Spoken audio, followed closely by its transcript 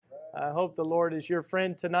I hope the Lord is your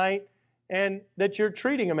friend tonight and that you're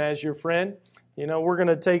treating Him as your friend. You know, we're going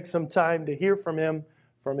to take some time to hear from Him,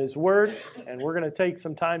 from His Word, and we're going to take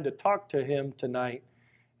some time to talk to Him tonight.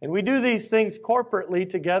 And we do these things corporately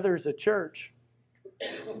together as a church.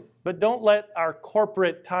 But don't let our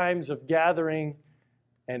corporate times of gathering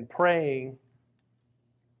and praying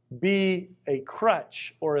be a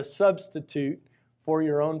crutch or a substitute for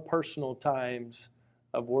your own personal times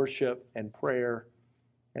of worship and prayer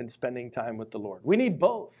and spending time with the Lord. We need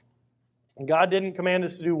both. And God didn't command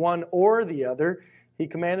us to do one or the other. He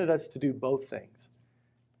commanded us to do both things.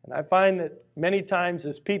 And I find that many times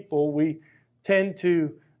as people, we tend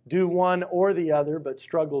to do one or the other, but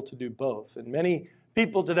struggle to do both. And many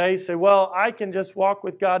people today say, well, I can just walk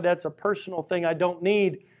with God. That's a personal thing. I don't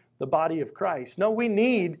need the body of Christ. No, we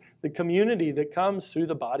need the community that comes through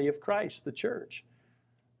the body of Christ, the church.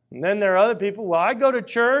 And then there are other people, well, I go to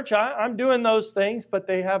church, I'm doing those things, but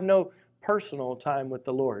they have no personal time with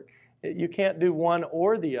the Lord. You can't do one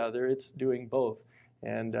or the other. It's doing both.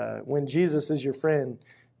 And when Jesus is your friend,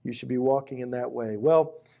 you should be walking in that way.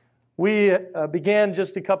 Well, we began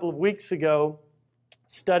just a couple of weeks ago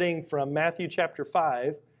studying from Matthew chapter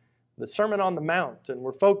 5, the Sermon on the Mount. And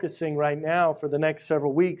we're focusing right now for the next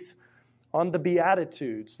several weeks on the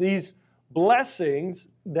Beatitudes, these blessings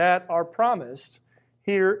that are promised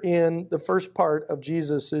here in the first part of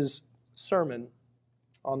Jesus' Sermon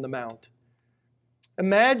on the Mount.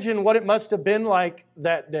 Imagine what it must have been like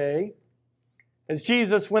that day as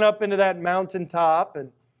Jesus went up into that mountaintop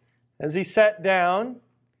and as He sat down,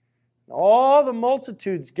 all the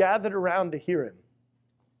multitudes gathered around to hear Him.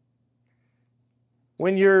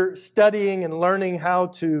 When you're studying and learning how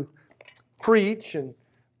to preach, and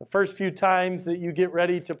the first few times that you get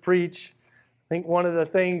ready to preach, I think one of the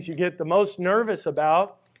things you get the most nervous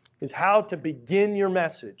about is how to begin your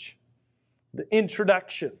message. The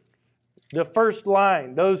introduction, the first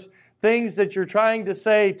line, those things that you're trying to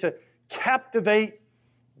say to captivate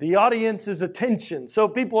the audience's attention so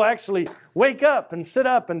people actually wake up and sit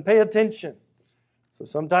up and pay attention. So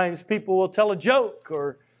sometimes people will tell a joke,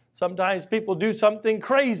 or sometimes people do something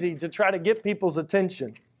crazy to try to get people's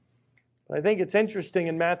attention. But I think it's interesting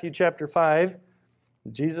in Matthew chapter 5,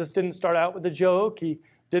 Jesus didn't start out with a joke. He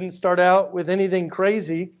didn't start out with anything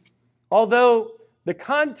crazy. Although the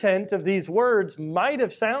content of these words might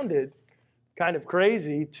have sounded kind of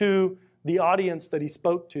crazy to the audience that He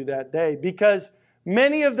spoke to that day, because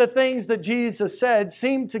many of the things that Jesus said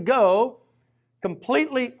seemed to go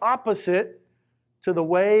completely opposite to the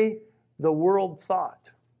way the world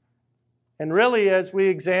thought. And really, as we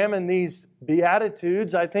examine these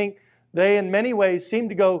Beatitudes, I think they in many ways seem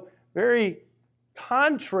to go very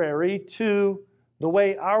contrary to the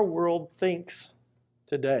way our world thinks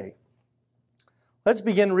today. Let's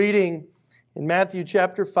begin reading in Matthew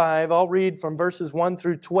chapter 5. I'll read from verses 1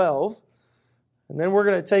 through 12. And then we're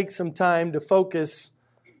going to take some time to focus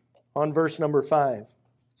on verse number 5.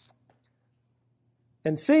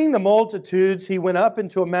 And seeing the multitudes, He went up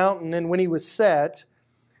into a mountain, and when He was set,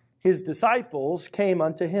 His disciples came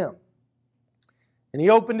unto Him. And He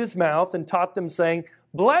opened His mouth and taught them, saying,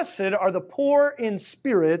 Blessed are the poor in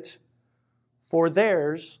spirit, for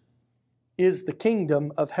theirs is the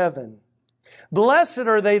kingdom of heaven. Blessed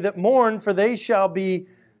are they that mourn, for they shall be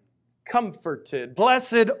comforted.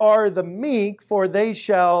 Blessed are the meek, for they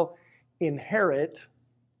shall inherit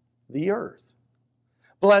the earth.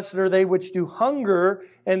 Blessed are they which do hunger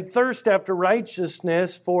and thirst after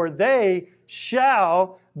righteousness, for they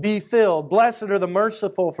shall be filled. Blessed are the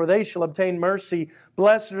merciful, for they shall obtain mercy.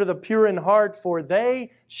 Blessed are the pure in heart, for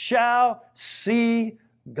they shall see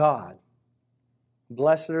God.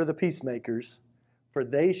 Blessed are the peacemakers, for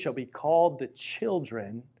they shall be called the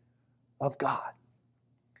children of God.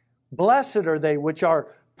 Blessed are they which are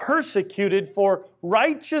persecuted for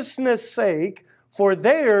righteousness' sake, for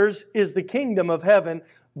theirs is the kingdom of heaven.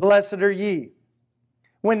 Blessed are ye,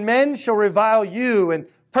 when men shall revile you and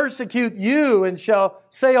persecute you, and shall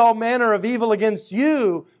say all manner of evil against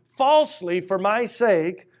you falsely for my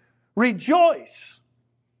sake. Rejoice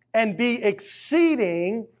and be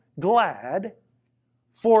exceeding glad,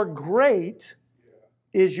 for great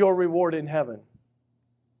is your reward in heaven.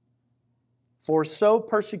 For so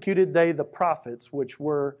persecuted they the prophets which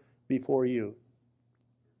were before you.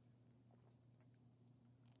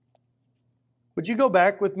 Would you go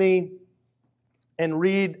back with me and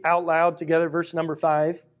read out loud together verse number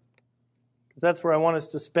 5? Because that's where I want us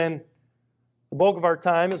to spend the bulk of our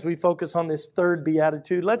time as we focus on this third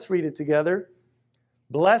beatitude. Let's read it together.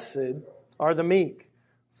 Blessed are the meek,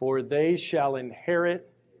 for they shall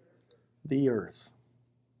inherit the earth.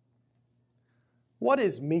 What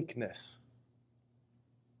is meekness?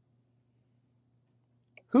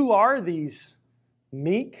 Who are these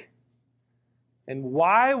meek, and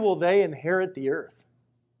why will they inherit the earth?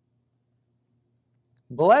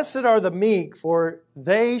 Blessed are the meek, for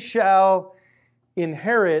they shall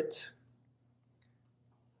inherit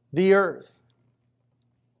the earth.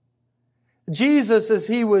 Jesus, as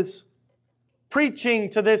he was preaching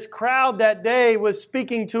to this crowd that day, was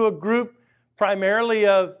speaking to a group primarily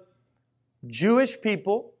of Jewish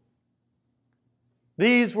people.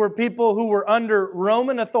 These were people who were under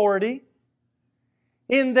Roman authority.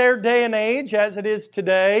 In their day and age, as it is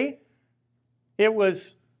today, it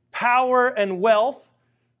was power and wealth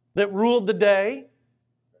that ruled the day.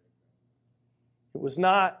 It was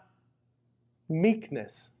not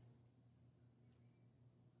meekness.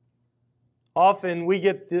 Often we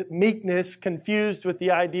get the meekness confused with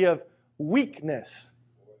the idea of weakness.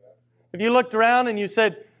 If you looked around and you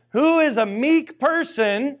said, who is a meek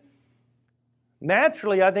person?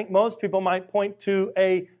 Naturally, I think most people might point to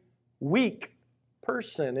a weak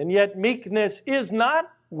person. And yet meekness is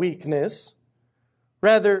not weakness.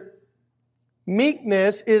 Rather,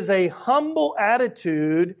 meekness is a humble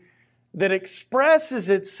attitude that expresses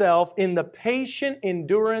itself in the patient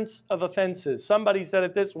endurance of offenses. Somebody said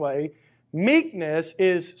it this way: meekness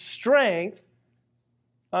is strength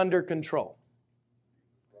under control.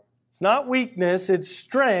 It's not weakness, it's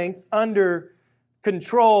strength under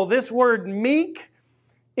control. This word meek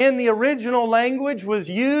in the original language was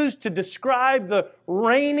used to describe the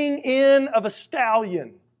reining in of a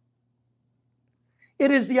stallion.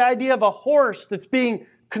 It is the idea of a horse that's being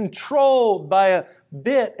controlled by a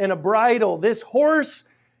bit and a bridle. This horse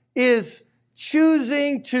is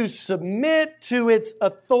choosing to submit to its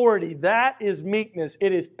authority. That is meekness.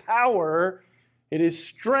 It is power. It is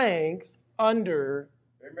strength under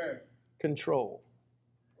control.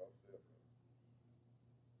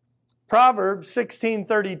 Proverbs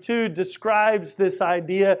 16:32 describes this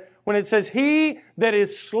idea when it says, he that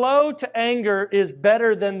is slow to anger is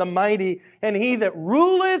better than the mighty, and he that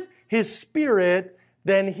ruleth his spirit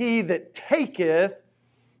than he that taketh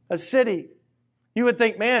a city. You would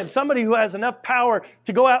think, man, somebody who has enough power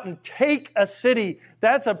to go out and take a city,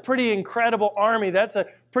 that's a pretty incredible army. That's a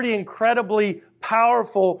pretty incredibly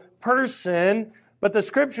powerful person. But the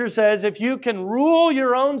Scripture says if you can rule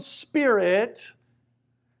your own spirit,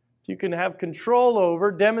 if you can have control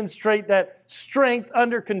over, demonstrate that strength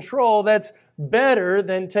under control, that's better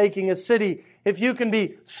than taking a city. If you can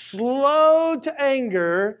be slow to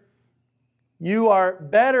anger, you are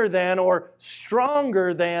better than or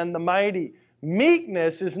stronger than the mighty.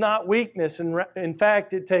 Meekness is not weakness. In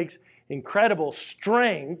fact, it takes incredible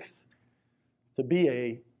strength to be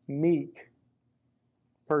a meek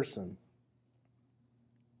person.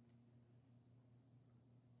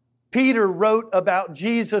 Peter wrote about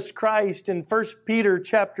Jesus Christ in 1 Peter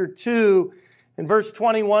chapter 2 in verse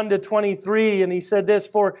 21 to 23, and he said this,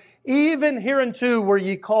 for even hereunto were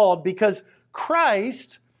ye called, because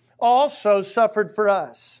Christ also suffered for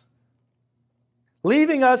us,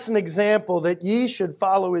 leaving us an example that ye should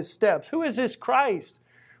follow his steps. Who is this Christ?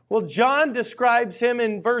 Well, John describes him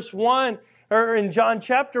in verse 1, or in John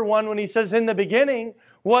chapter 1, when he says, in the beginning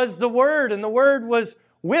was the Word, and the Word was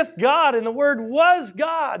with God, and the Word was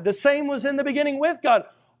God. The same was in the beginning with God.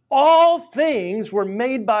 All things were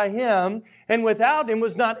made by Him, and without Him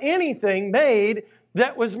was not anything made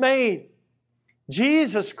that was made.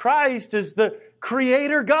 Jesus Christ is the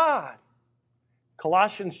Creator God.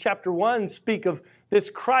 Colossians chapter 1 speak of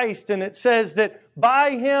this Christ, and it says that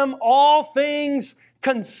by Him all things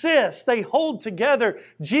consist. They hold together.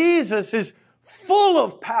 Jesus is full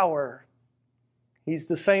of power. He's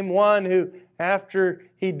the same one who, after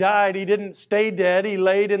He died, He didn't stay dead. He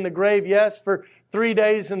laid in the grave, yes, for 3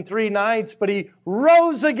 days and 3 nights, but He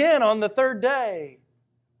rose again on the third day.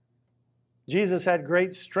 Jesus had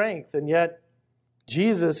great strength, and yet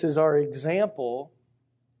Jesus is our example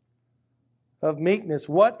of meekness.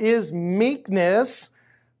 What is meekness?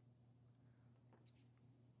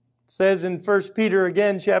 It says in 1 Peter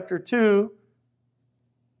again, chapter 2,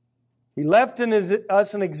 He left in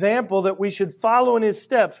us an example that we should follow in His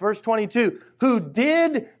steps. Verse 22, who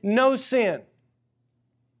did no sin.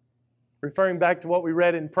 Referring back to what we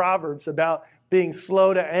read in Proverbs about being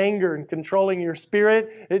slow to anger and controlling your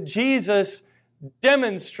spirit. Jesus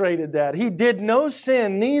demonstrated that. He did no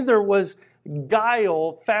sin, neither was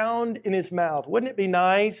guile found in His mouth. Wouldn't it be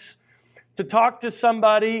nice to talk to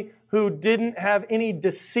somebody who didn't have any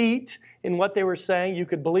deceit in what they were saying? You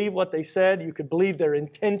could believe what they said. You could believe their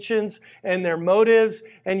intentions and their motives,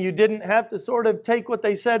 and you didn't have to sort of take what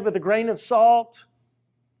they said with a grain of salt.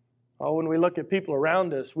 Oh, when we look at people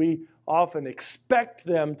around us, we often expect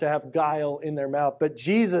them to have guile in their mouth. But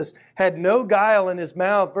Jesus had no guile in his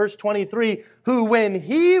mouth. Verse 23, who when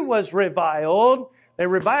he was reviled, they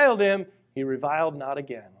reviled him, he reviled not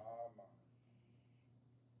again.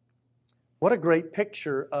 What a great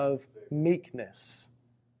picture of meekness.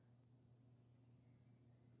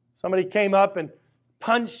 Somebody came up and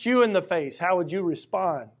punched you in the face. How would you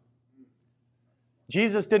respond?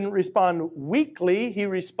 Jesus didn't respond weakly. He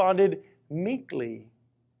responded meekly.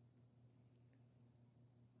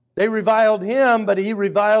 They reviled him, but he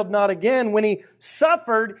reviled not again. When he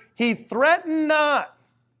suffered, he threatened not.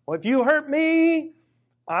 Well, if you hurt me,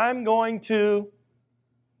 I'm going to.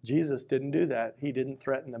 Jesus didn't do that. He didn't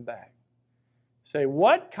threaten them back. Say,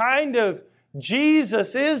 what kind of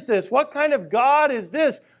Jesus is this? What kind of God is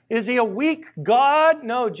this? Is he a weak God?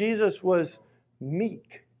 No, Jesus was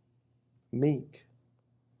meek. Meek.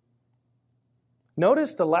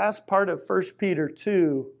 Notice the last part of 1 Peter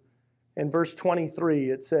 2 in verse 23.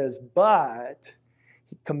 It says, but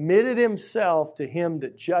he committed himself to him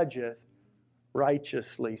that judgeth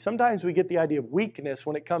righteously. Sometimes we get the idea of weakness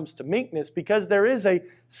when it comes to meekness because there is a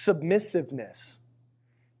submissiveness.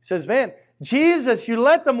 He says, man, Jesus, you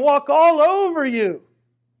let them walk all over you.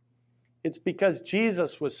 It's because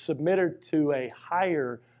Jesus was submitted to a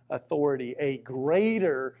higher authority, a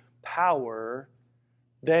greater power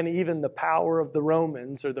than even the power of the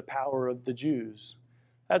Romans or the power of the Jews.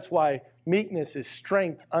 That's why meekness is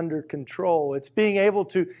strength under control. It's being able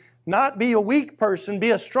to not be a weak person,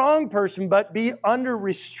 be a strong person, but be under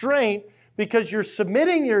restraint because you're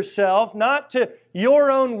submitting yourself not to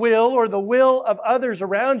your own will or the will of others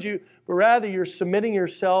around you, but rather you're submitting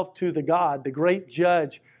yourself to the God, the great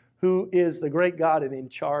judge, who is the great God and in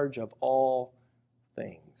charge of all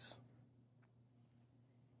things.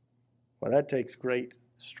 Well, that takes great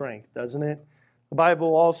strength, doesn't it? The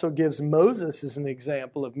Bible also gives Moses as an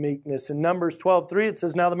example of meekness. In Numbers 12:3 it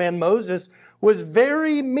says, now the man Moses was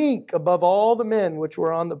very meek above all the men which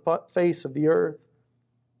were on the face of the earth.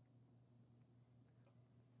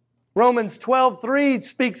 Romans 12:3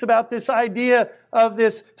 speaks about this idea of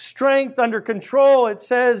this strength under control. It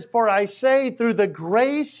says, for I say through the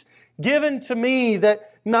grace given to me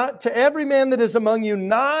that not to every man that is among you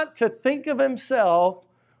not to think of himself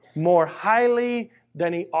more highly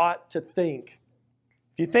than he ought to think.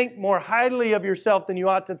 If you think more highly of yourself than you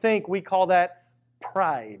ought to think, we call that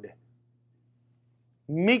pride.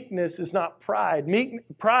 Meekness is not pride.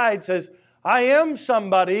 Pride says, I am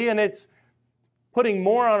somebody, and it's putting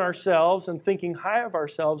more on ourselves and thinking high of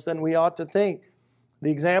ourselves than we ought to think.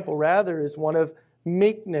 The example, rather, is one of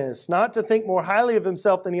meekness. Not to think more highly of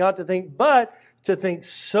himself than he ought to think, but to think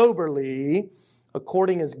soberly,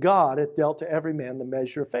 according as God hath dealt to every man the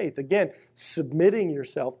measure of faith. Again, submitting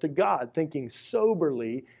yourself to God, thinking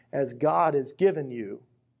soberly as God has given you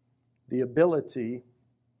the ability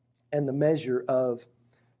and the measure of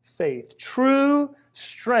faith. True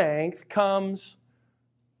strength comes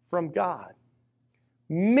from God.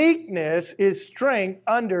 Meekness is strength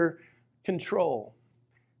under control.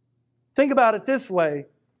 Think about it this way.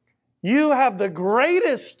 You have the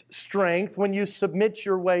greatest strength when you submit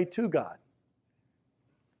your way to God.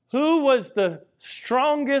 Who was the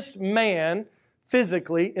strongest man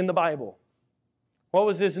physically in the Bible? What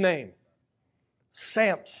was his name?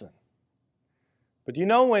 Samson. But do you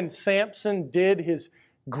know when Samson did his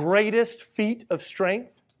greatest feat of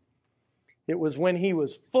strength? It was when he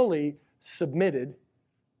was fully submitted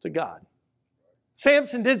to God.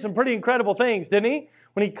 Samson did some pretty incredible things, didn't he?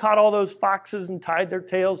 When he caught all those foxes and tied their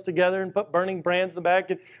tails together and put burning brands in the back.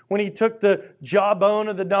 And when he took the jawbone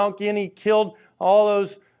of the donkey and he killed all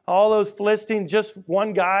those Philistines, just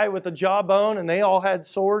one guy with a jawbone, and they all had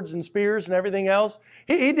swords and spears and everything else.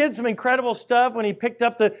 He did some incredible stuff when he picked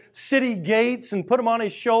up the city gates and put them on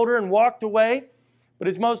his shoulder and walked away. But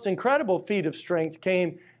his most incredible feat of strength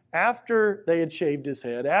came after they had shaved his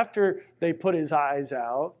head, after they put his eyes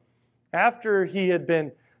out, after he had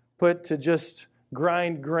been put to just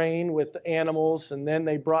grind grain with the animals, and then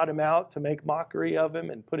they brought him out to make mockery of him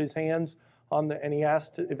and put his hands on and he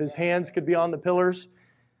asked if his hands could be on the pillars.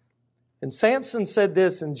 And Samson said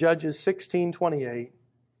this in Judges 16:28.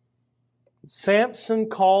 Samson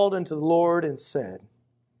called unto the Lord and said,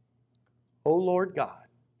 O Lord God,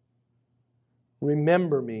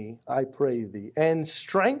 remember me, I pray thee, and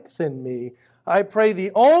strengthen me, I pray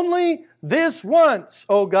thee, only this once,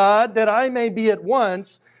 O God, that I may be at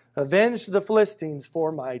once avenged the Philistines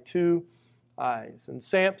for my 2 eyes. And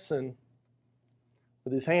Samson,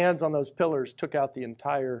 with his hands on those pillars, took out the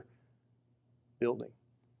entire building.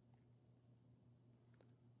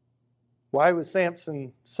 Why was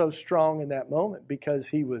Samson so strong in that moment? Because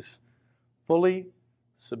he was fully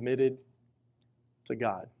submitted to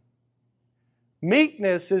God.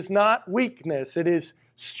 Meekness is not weakness. It is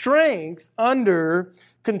strength under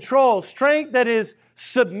control. Strength that is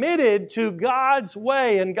submitted to God's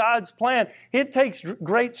way and God's plan. It takes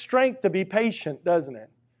great strength to be patient, doesn't it?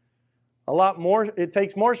 It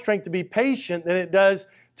takes more strength to be patient than it does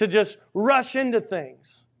to just rush into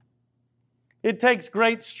things. It takes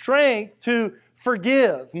great strength to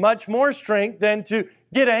forgive, much more strength than to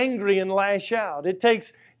get angry and lash out. It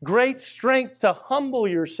takes great strength to humble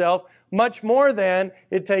yourself, much more than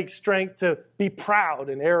it takes strength to be proud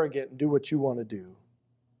and arrogant and do what you want to do.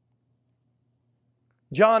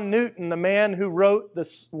 John Newton, the man who wrote the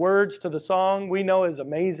words to the song we know as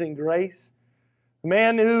Amazing Grace, the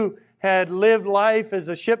man who had lived life as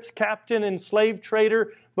a ship's captain and slave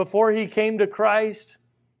trader before he came to Christ,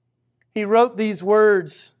 he wrote these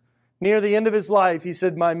words near the end of his life. He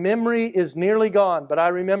said, "My memory is nearly gone, but I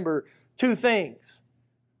remember two things: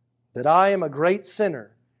 that I am a great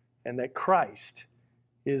sinner and that Christ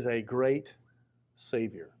is a great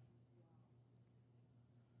Savior."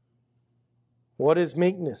 What is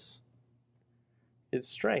meekness? It's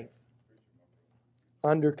strength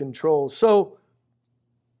under control. So,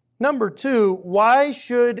 number 2, why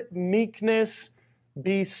should meekness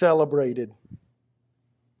be celebrated?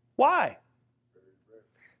 Why?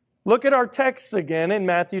 Look at our text again in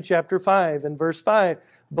Matthew chapter 5 and verse 5.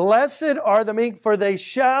 "Blessed are the meek, for they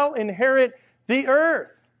shall inherit the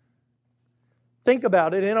earth." Think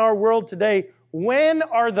about it. In our world today, when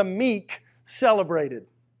are the meek celebrated?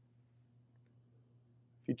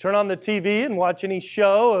 If you turn on the TV and watch any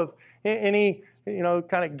show of any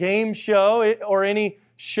kind of game show or any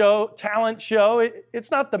show, talent show,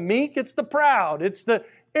 it's not the meek, it's the proud, it's the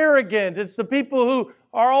arrogant, it's the people who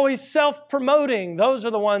are always self-promoting. Those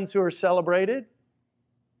are the ones who are celebrated.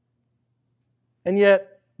 And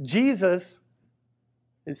yet, Jesus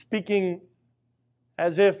is speaking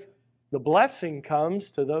as if the blessing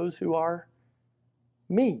comes to those who are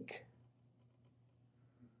meek.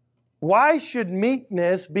 Why should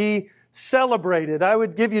meekness be celebrated? I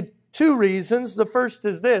would give you 2 reasons. The first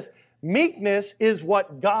is this: meekness is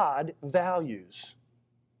what God values.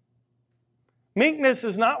 Meekness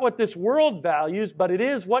is not what this world values, but it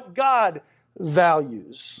is what God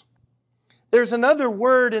values. There's another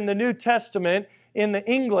word in the New Testament in the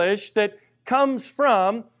English that comes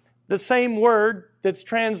from the same word that's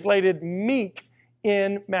translated meek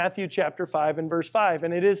in Matthew chapter 5 and verse 5,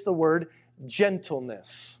 and it is the word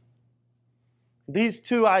gentleness. These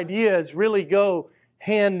two ideas really go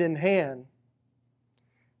hand in hand.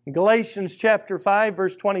 In Galatians chapter 5,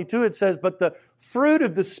 verse 22, it says, "But the fruit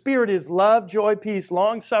of the Spirit is love, joy, peace,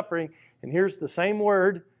 long-suffering." And here's the same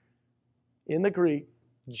word in the Greek,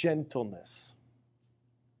 gentleness.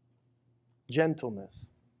 Gentleness.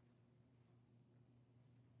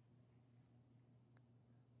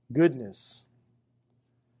 Goodness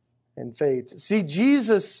and faith. See,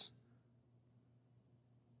 Jesus'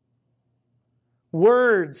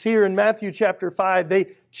 words here in Matthew chapter 5,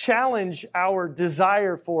 they challenge our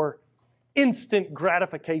desire for instant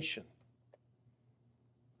gratification.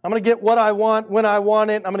 I'm going to get what I want when I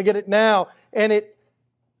want it. I'm going to get it now. And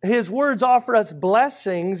His words offer us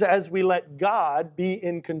blessings as we let God be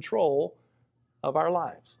in control of our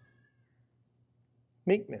lives.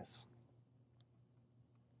 Meekness.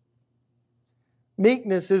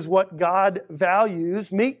 Meekness is what God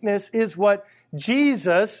values. Meekness is what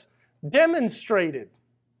Jesus demonstrated.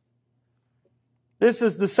 This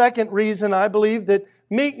is the second reason I believe that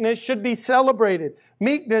meekness should be celebrated.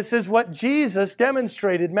 Meekness is what Jesus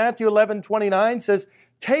demonstrated. Matthew 11:29 says,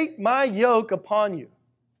 "Take my yoke upon you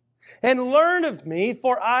and learn of me,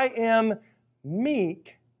 for I am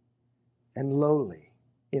meek and lowly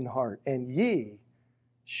in heart, and ye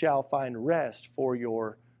shall find rest for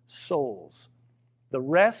your souls." The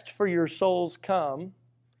rest for your souls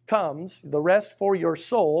the rest for your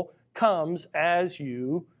soul comes as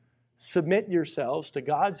you submit yourselves to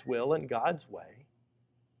God's will and God's way.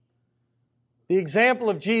 The example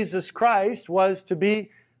of Jesus Christ was to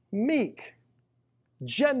be meek,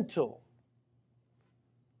 gentle,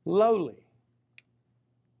 lowly.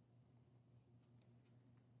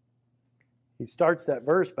 He starts that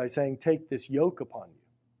verse by saying, "Take this yoke upon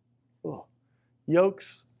you." Oh,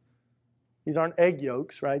 yokes, these aren't egg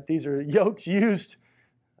yolks, right? These are yokes used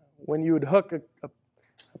when you would hook a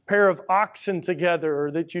pair of oxen together,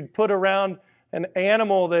 or that you'd put around an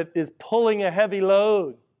animal that is pulling a heavy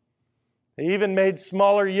load. They even made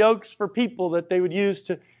smaller yokes for people that they would use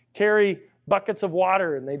to carry buckets of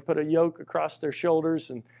water, and they'd put a yoke across their shoulders,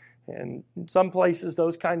 and in some places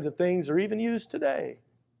those kinds of things are even used today.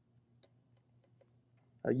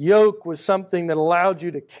 A yoke was something that allowed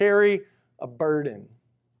you to carry a burden,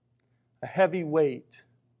 a heavy weight.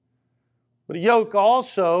 But a yoke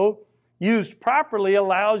also, used properly,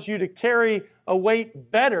 allows you to carry a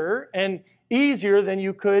weight better and easier than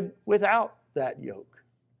you could without that yoke.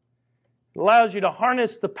 It allows you to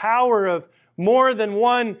harness the power of more than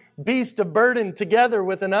one beast of burden together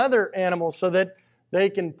with another animal so that they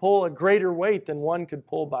can pull a greater weight than one could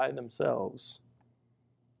pull by themselves.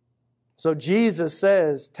 So Jesus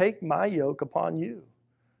says, take my yoke upon you.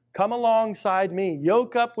 Come alongside me.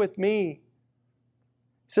 Yoke up with me.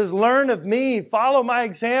 He says, learn of me. Follow my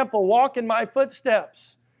example. Walk in my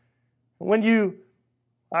footsteps. When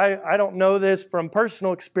I don't know this from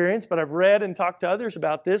personal experience, but I've read and talked to others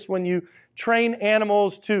about this. When you train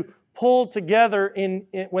animals to pull together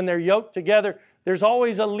when they're yoked together, there's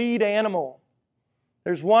always a lead animal.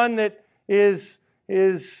 There's one that is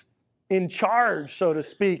in charge, so to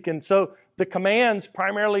speak. And so the commands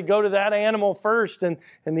primarily go to that animal first, and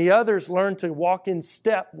the others learn to walk in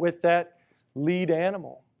step with that lead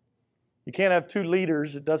animal. You can't have two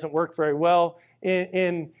leaders. It doesn't work very well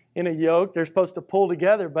in a yoke. They're supposed to pull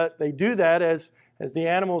together, but they do that as the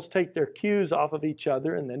animals take their cues off of each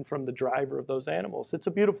other and then from the driver of those animals. It's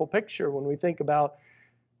a beautiful picture when we think about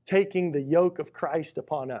taking the yoke of Christ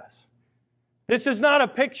upon us. This is not a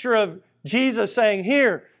picture of Jesus saying,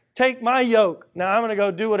 here, take my yoke. Now I'm going to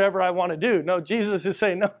go do whatever I want to do. No, Jesus is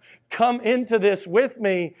saying, no, come into this with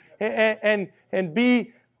me and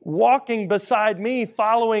be walking beside me,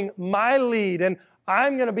 following my lead. And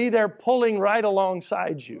I'm going to be there pulling right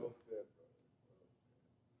alongside you.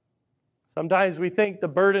 Sometimes we think the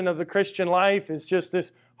burden of the Christian life is just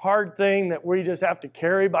this hard thing that we just have to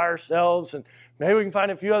carry by ourselves, and maybe we can find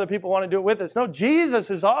a few other people want to do it with us. No, Jesus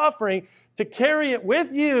is offering to carry it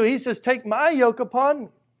with you. He says, take my yoke upon me.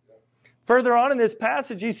 Further on in this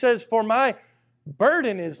passage, he says, for my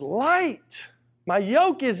burden is light. My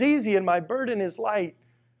yoke is easy and my burden is light.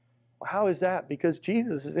 Well, how is that? Because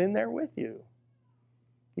Jesus is in there with you.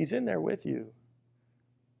 He's in there with you.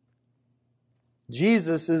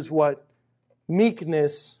 Jesus is what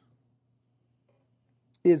meekness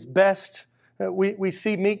is best. We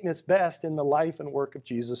see meekness best in the life and work of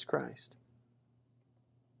Jesus Christ.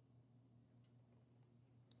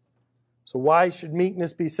 So why should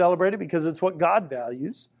meekness be celebrated? Because it's what God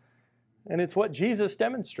values, and it's what Jesus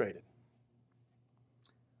demonstrated.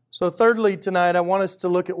 So thirdly, tonight, I want us to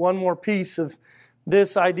look at one more piece of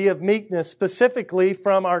this idea of meekness, specifically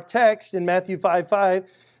from our text in Matthew 5:5.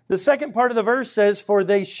 The second part of the verse says, for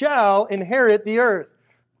they shall inherit the earth.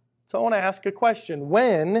 So I want to ask a question.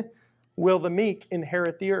 When will the meek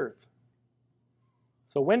inherit the earth?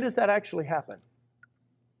 So when does that actually happen?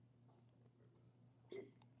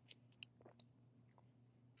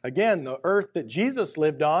 Again, the earth that Jesus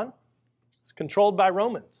lived on is controlled by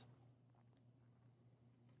Romans.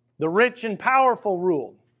 The rich and powerful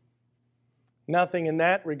ruled. Nothing in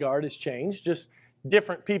that regard has changed. Just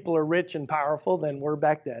different people are rich and powerful than were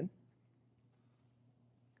back then.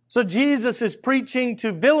 So Jesus is preaching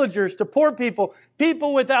to villagers, to poor people,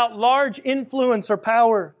 people without large influence or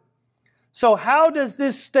power. So how does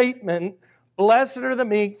this statement, blessed are the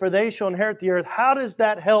meek, for they shall inherit the earth, how does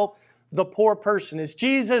that help the poor person? Is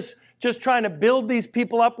Jesus just trying to build these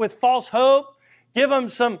people up with false hope? Give them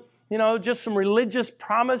some, just some religious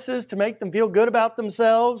promises to make them feel good about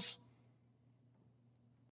themselves?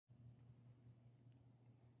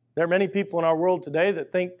 There are many people in our world today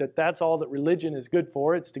that think that that's all that religion is good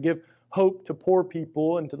for. It's to give hope to poor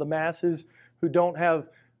people and to the masses who don't have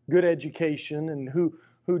good education and who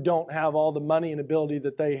don't have all the money and ability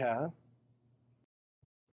that they have.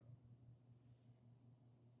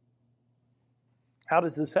 How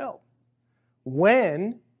does this help?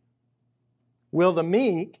 When will the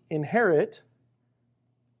meek inherit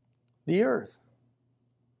the earth?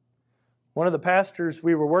 One of the pastors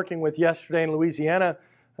we were working with yesterday in Louisiana,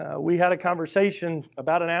 we had a conversation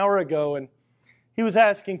about an hour ago, and he was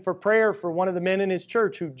asking for prayer for one of the men in his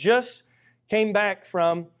church who just came back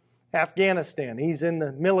from Afghanistan. He's in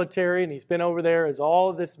the military, and he's been over there as all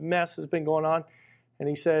of this mess has been going on. And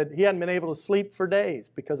he said he hadn't been able to sleep for days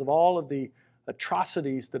because of all of the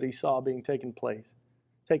atrocities that he saw taking place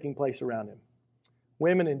around him.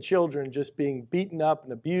 Women and children just being beaten up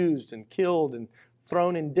and abused and killed and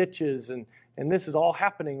thrown in ditches, and this is all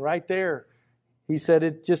happening right there. He said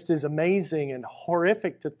it just is amazing and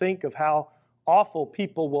horrific to think of how awful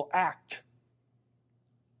people will act.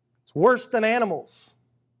 It's worse than animals.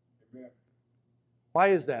 Amen. Why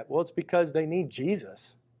is that? Well, it's because they need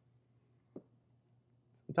Jesus.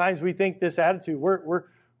 Sometimes we think this attitude, we're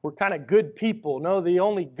kind of good people. No, the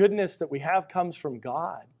only goodness that we have comes from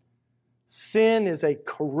God. sin is a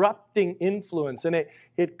corrupting influence, and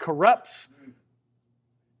it corrupts.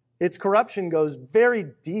 Its corruption goes very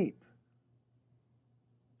deep.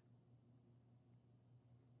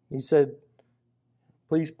 He said,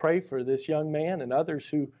 please pray for this young man and others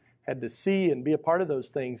who had to see and be a part of those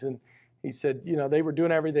things. And he said, they were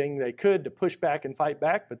doing everything they could to push back and fight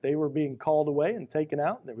back, but they were being called away and taken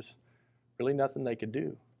out. There was really nothing they could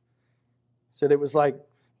do. He said it was like,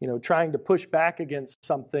 trying to push back against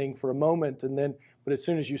something for a moment, but as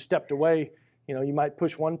soon as you stepped away, you might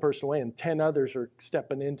push one person away and 10 others are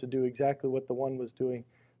stepping in to do exactly what the one was doing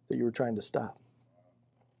that you were trying to stop.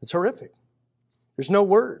 It's horrific. There's no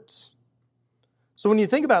words. So when you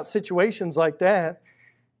think about situations like that,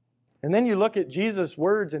 and then you look at Jesus'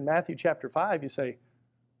 words in Matthew chapter 5, you say,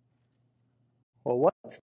 well,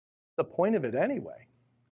 what's the point of it anyway?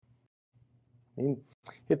 I mean,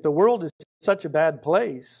 if the world is such a bad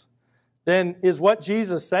place, then is what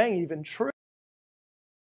Jesus is saying even true?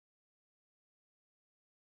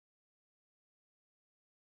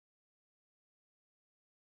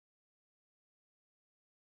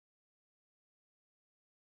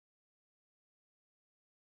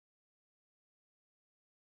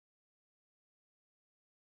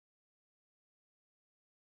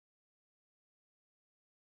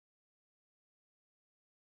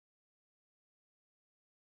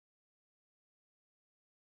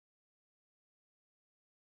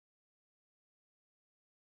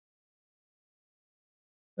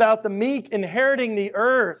 About the meek inheriting the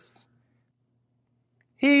earth.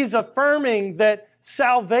 He's affirming that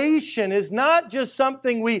salvation is not just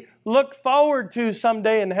something we look forward to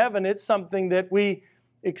someday in heaven. It's something that we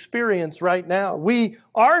experience right now. We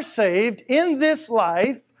are saved in this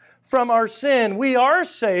life from our sin. We are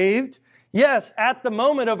saved, yes, at the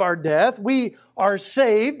moment of our death. We are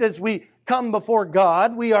saved as we come before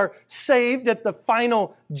God. We are saved at the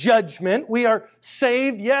final judgment. We are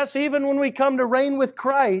saved, yes, even when we come to reign with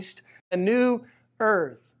Christ, a new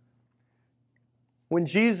earth. When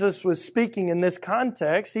Jesus was speaking in this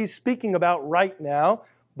context, He's speaking about right now,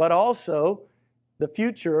 but also the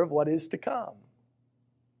future of what is to come.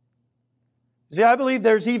 See, I believe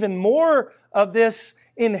there's even more of this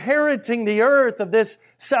inheriting the earth, of this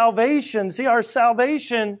salvation. See, our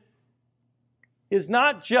salvation is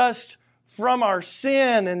not just from our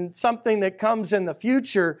sin and something that comes in the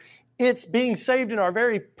future. It's being saved in our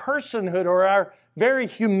very personhood or our very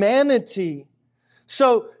humanity.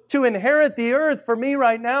 So to inherit the earth for me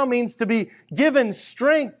right now means to be given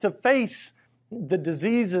strength to face the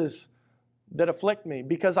diseases that afflict me,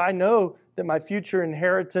 because I know that my future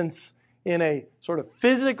inheritance in a sort of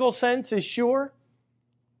physical sense is sure,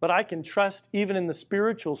 but I can trust even in the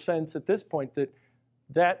spiritual sense at this point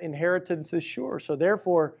that inheritance is sure. So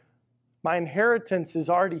therefore, my inheritance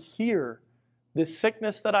is already here. This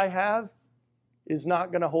sickness that I have is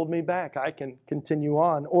not going to hold me back. I can continue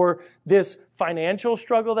on. Or this financial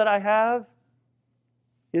struggle that I have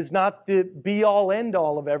is not the be-all,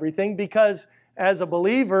 end-all of everything, because as a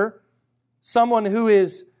believer, someone who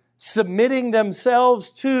is submitting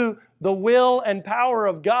themselves to the will and power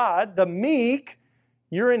of God, the meek,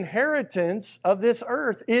 your inheritance of this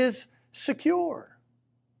earth is secure.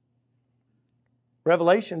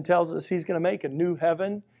 Revelation tells us He's going to make a new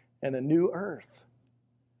heaven and a new earth.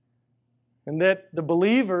 And that the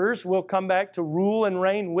believers will come back to rule and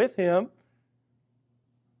reign with Him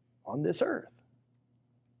on this earth.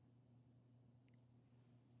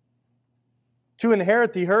 To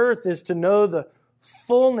inherit the earth is to know the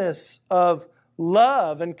fullness of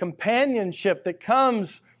love and companionship that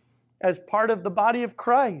comes as part of the body of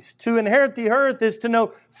Christ. To inherit the earth is to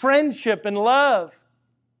know friendship and love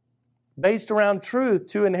based around truth.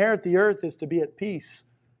 To inherit the earth is to be at peace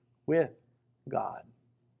with God.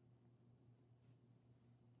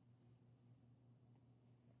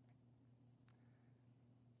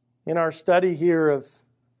 In our study here of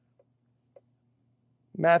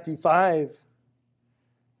Matthew 5,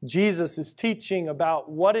 Jesus is teaching about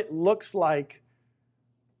what it looks like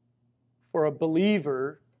for a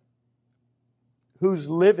believer who's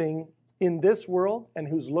living in this world and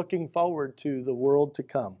who's looking forward to the world to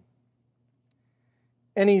come.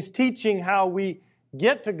 And He's teaching how we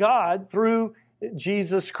get to God through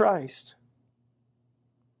Jesus Christ.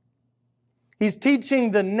 He's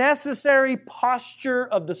teaching the necessary posture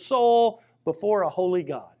of the soul before a holy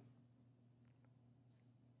God.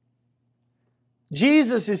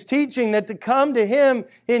 Jesus is teaching that to come to Him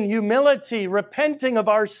in humility, repenting of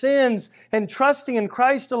our sins, and trusting in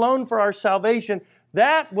Christ alone for our salvation,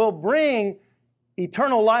 that will bring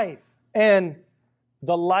eternal life and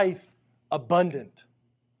the life abundant.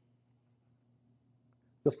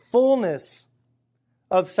 The fullness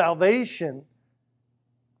of salvation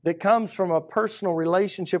that comes from a personal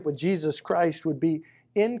relationship with Jesus Christ would be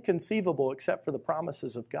inconceivable except for the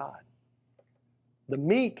promises of God. The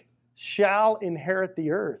meek shall inherit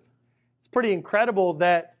the earth. It's pretty incredible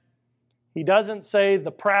that He doesn't say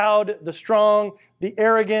the proud, the strong, the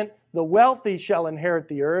arrogant, the wealthy shall inherit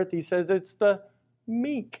the earth. He says it's the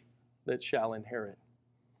meek that shall inherit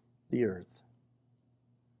the earth.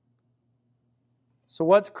 So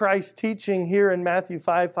what's Christ teaching here in Matthew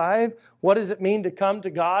 5:5? What does it mean to come to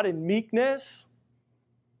God in meekness?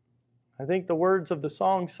 I think the words of the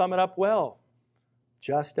song sum it up well.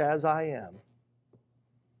 Just as I am,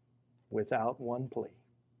 without one plea.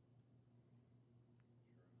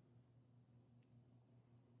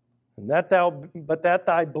 And that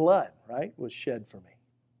thy blood, right, was shed for me.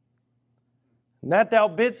 And that thou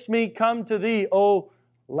bidst me come to thee, O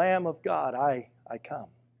Lamb of God, I come.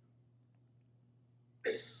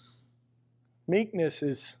 Meekness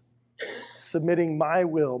is submitting my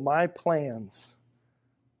will, my plans,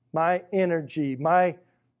 my energy, my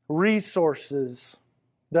resources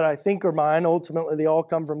that I think are mine. Ultimately, they all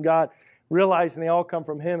come from God. Realizing they all come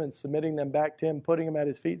from Him and submitting them back to Him, putting them at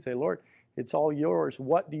His feet. Say, Lord, it's all yours.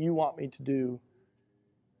 What do you want me to do?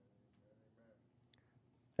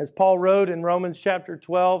 As Paul wrote in Romans chapter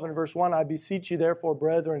 12 and verse 1, I beseech you therefore,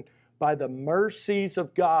 brethren, by the mercies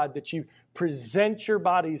of God, that you present your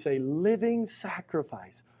bodies a living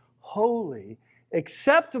sacrifice, holy,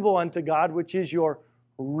 acceptable unto God, which is your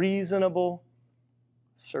reasonable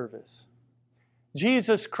service.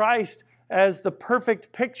 Jesus Christ, as the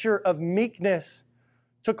perfect picture of meekness,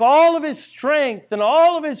 took all of His strength and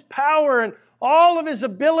all of His power and all of His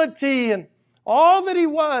ability and all that He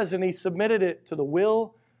was, and He submitted it to the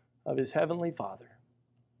will of His heavenly Father.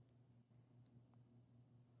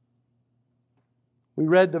 We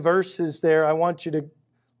read the verses there. I want you to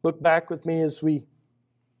look back with me as we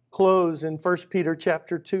close in 1 Peter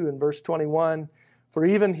chapter 2 and verse 21. For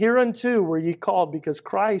even hereunto were ye called, because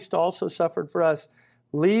Christ also suffered for us,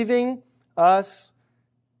 leaving us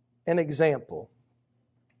an example,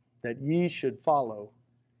 that ye should follow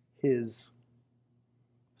His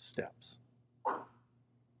steps.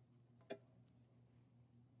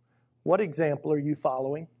 What example are you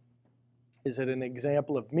following? Is it an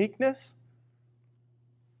example of meekness?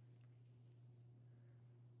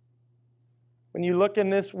 When you look in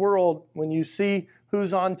this world, when you see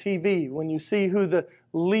who's on TV, when you see who the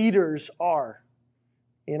leaders are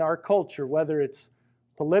in our culture, whether it's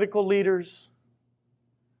political leaders,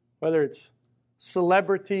 whether it's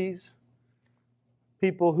celebrities,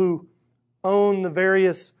 people who own the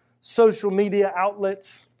various social media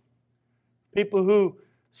outlets, people who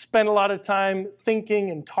spend a lot of time thinking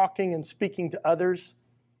and talking and speaking to others,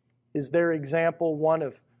 is their example one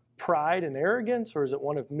of pride and arrogance, or is it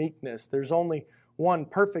one of meekness? There's only one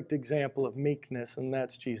perfect example of meekness, and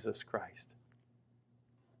that's Jesus Christ.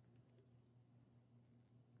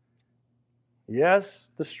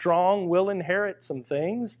 Yes, the strong will inherit some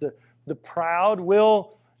things. The proud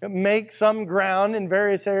will make some ground in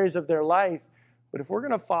various areas of their life. But if we're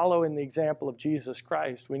going to follow in the example of Jesus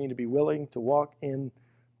Christ, we need to be willing to walk in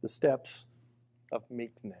the steps of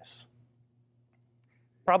meekness.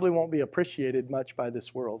 Probably won't be appreciated much by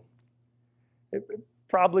this world. It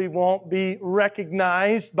probably won't be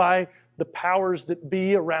recognized by the powers that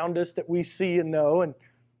be around us that we see and know. And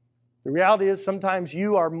the reality is sometimes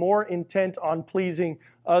you are more intent on pleasing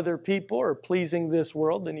other people or pleasing this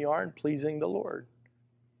world than you are in pleasing the Lord.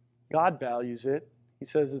 God values it. He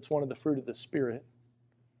says it's one of the fruit of the Spirit.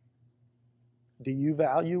 Do you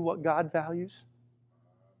value what God values?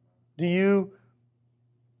 Do you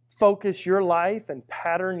focus your life and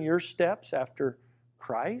pattern your steps after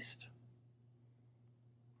Christ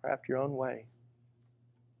or after your own way?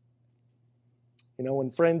 You know, when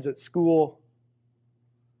friends at school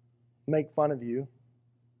make fun of you,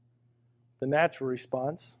 the natural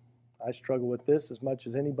response, I struggle with this as much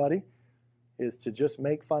as anybody, is to just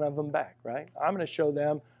make fun of them back, right? I'm going to show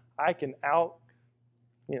them I can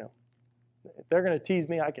if they're going to tease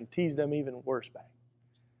me, I can tease them even worse back.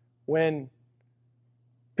 When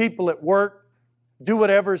people at work do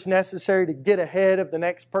whatever is necessary to get ahead of the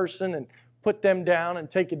next person and put them down and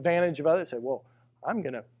take advantage of others, say, well, I'm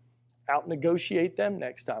going to out-negotiate them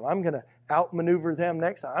next time. I'm going to outmaneuver them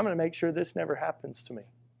next time. I'm going to make sure this never happens to me.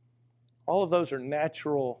 All of those are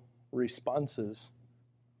natural responses.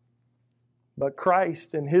 But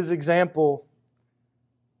Christ, in His example,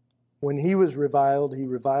 when He was reviled, He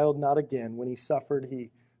reviled not again. When He suffered,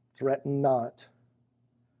 He threatened not.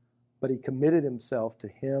 But He committed Himself to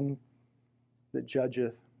Him that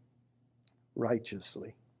judgeth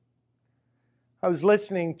righteously. I was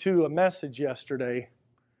listening to a message yesterday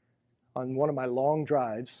on one of my long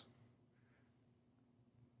drives.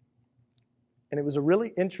 And it was a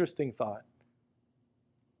really interesting thought.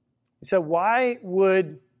 He said, why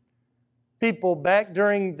would people back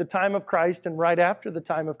during the time of Christ and right after the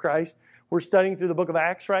time of Christ, we're studying through the book of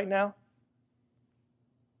Acts right now,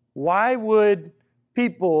 why would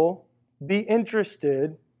people be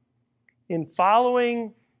interested in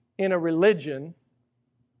following in a religion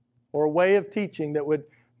or a way of teaching that would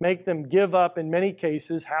make them give up, in many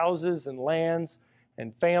cases, houses and lands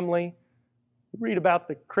and family? You read about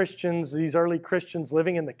the Christians, these early Christians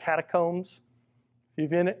living in the catacombs.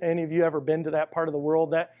 If any of you ever been to that part of the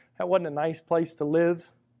world, that wasn't a nice place to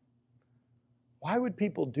live. Why would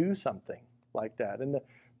people do something like that? And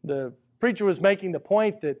the preacher was making the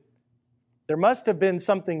point that there must have been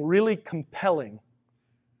something really compelling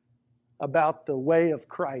about the way of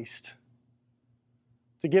Christ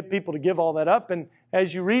to get people to give all that up. And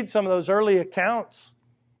as you read some of those early accounts,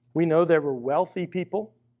 we know there were wealthy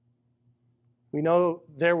people. We know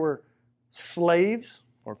there were slaves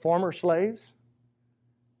or former slaves.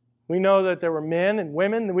 We know that there were men and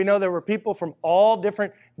women. We know there were people from all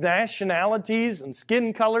different nationalities and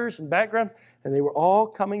skin colors and backgrounds, and they were all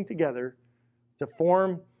coming together to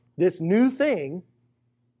form this new thing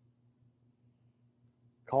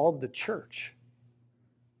called the church.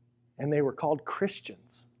 And they were called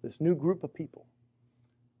Christians, this new group of people.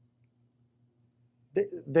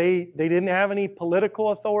 They didn't have any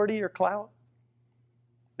political authority or clout.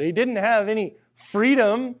 They didn't have any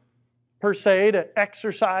freedom per se to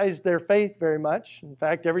exercise their faith very much. In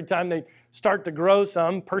fact, every time they start to grow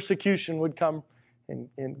some, persecution would come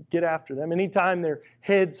and get after them. Anytime their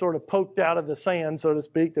head sort of poked out of the sand, so to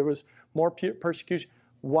speak, there was more persecution.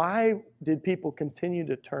 Why did people continue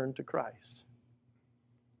to turn to Christ?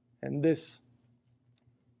 And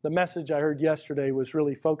the message I heard yesterday was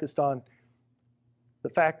really focused on the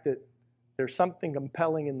fact that there's something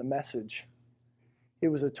compelling in the message. It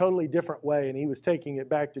was a totally different way, and he was taking it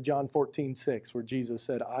back to John 14:6, where Jesus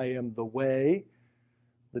said, I am the way,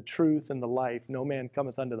 the truth, and the life. No man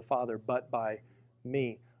cometh unto the Father but by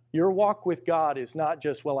me. Your walk with God is not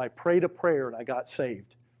just, well, I prayed a prayer and I got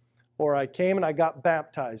saved, or I came and I got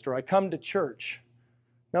baptized, or I come to church.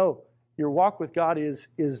 No, your walk with God is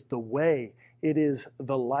the way. It is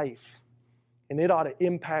the life. And it ought to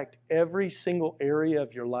impact every single area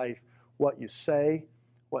of your life, what you say,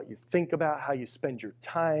 what you think about, how you spend your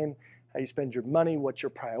time, how you spend your money, what your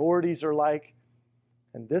priorities are like.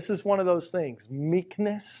 And this is one of those things,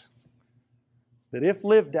 meekness, that if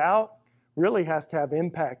lived out, really has to have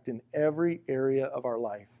impact in every area of our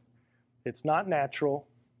life. It's not natural.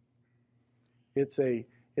 It's a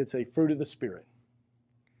fruit of the Spirit.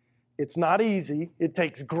 It's not easy. It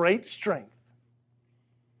takes great strength.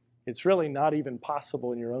 It's really not even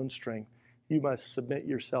possible in your own strength. You must submit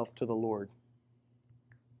yourself to the Lord.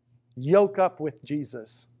 Yoke up with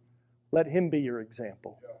Jesus. Let Him be your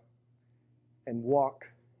example. And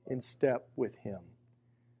walk in step with Him.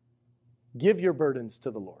 Give your burdens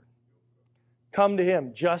to the Lord. Come to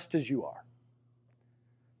Him just as you are.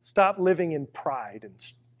 Stop living in pride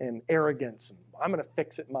and arrogance. And I'm going to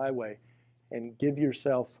fix it my way. And give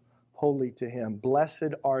yourself wholly to Him.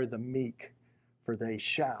 Blessed are the meek, for they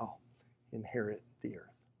shall inherit the earth.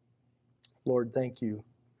 Lord, thank you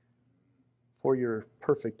for your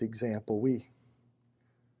perfect example. We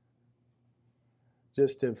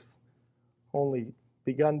just have only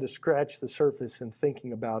begun to scratch the surface in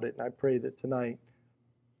thinking about it. And I pray that tonight,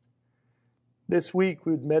 this week,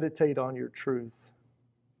 we would meditate on your truth.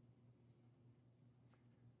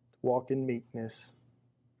 Walk in meekness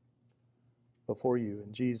before you.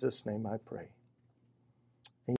 In Jesus' name I pray.